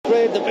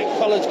afraid the big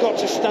fella's got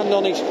to stand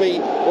on his feet,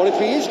 or if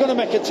he is going to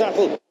make a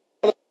tackle,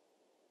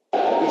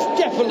 he's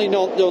definitely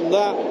not done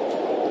that,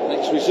 and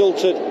it's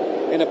resulted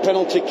in a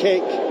penalty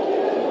kick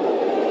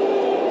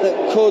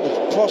that could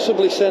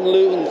possibly send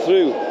Luton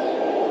through.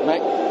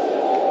 Mate,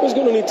 he's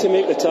going to need to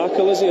make the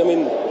tackle, is he? I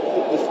mean,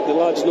 the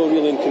lad's not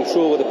really in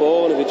control of the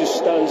ball, and if he just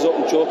stands up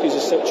and jockeys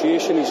the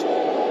situation, he's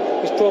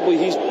probably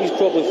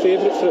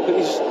favourite for it. But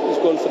he's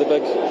gone for the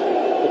big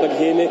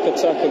haymaker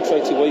tackle and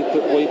tried to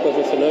wipe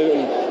everything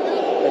out,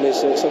 and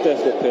it's a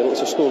definite penalty.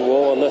 It's a stone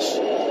wall on this.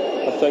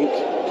 I think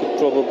could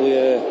probably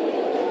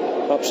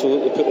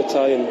absolutely put the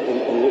tie in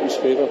Luton's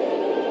favour.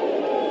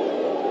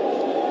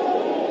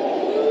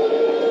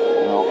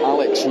 Well,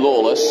 Alex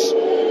Lawless,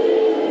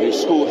 who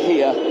scored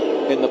here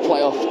in the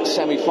playoff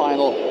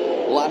semi-final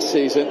last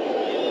season,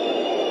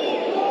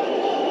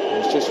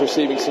 he's just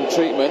receiving some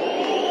treatment,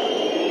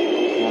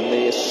 and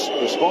the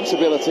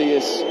responsibility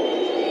is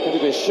going to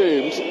be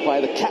assumed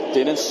by the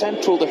captain and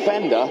central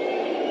defender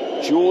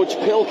George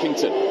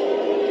Pilkington,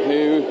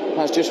 who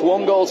has just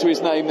one goal to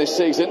his name this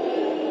season.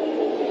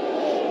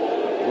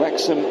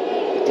 Wrexham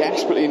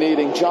desperately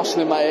needing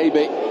Jocelyn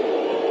Maebi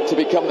to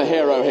become the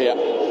hero here.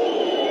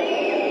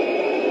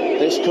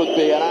 This could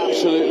be an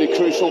absolutely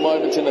crucial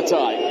moment in the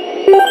tie.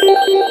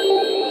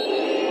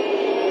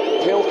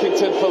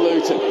 Pilkington for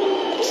Luton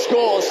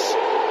scores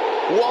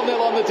 1-0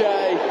 on the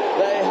day.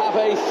 They have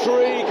a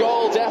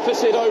 3-goal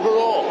deficit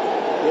overall.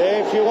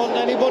 Yeah, if you want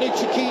anybody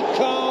to keep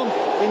calm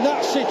in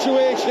that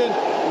situation,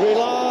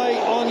 rely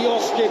on your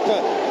skipper,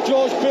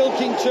 George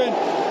Pilkington.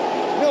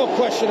 No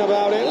question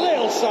about it.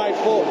 Little side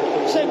foot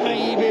sent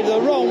Maebi the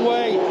wrong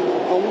way,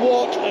 and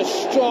what a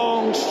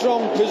strong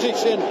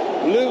position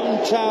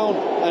Luton Town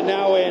are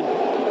now in.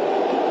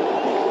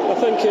 I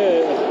think,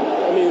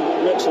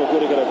 Wrexham are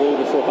going to get a goal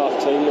before half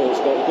time now.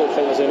 I don't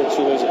think there's any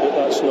two ways about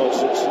that. It's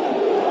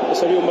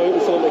a real mountain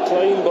for them to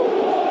climb, but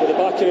with the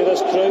backing of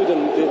this crowd,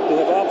 and they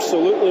have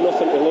absolutely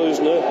nothing to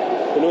lose now.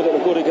 They know that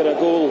they're going to get a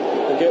goal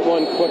and get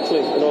one quickly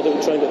in order to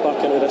try and get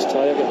back into this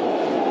tie again.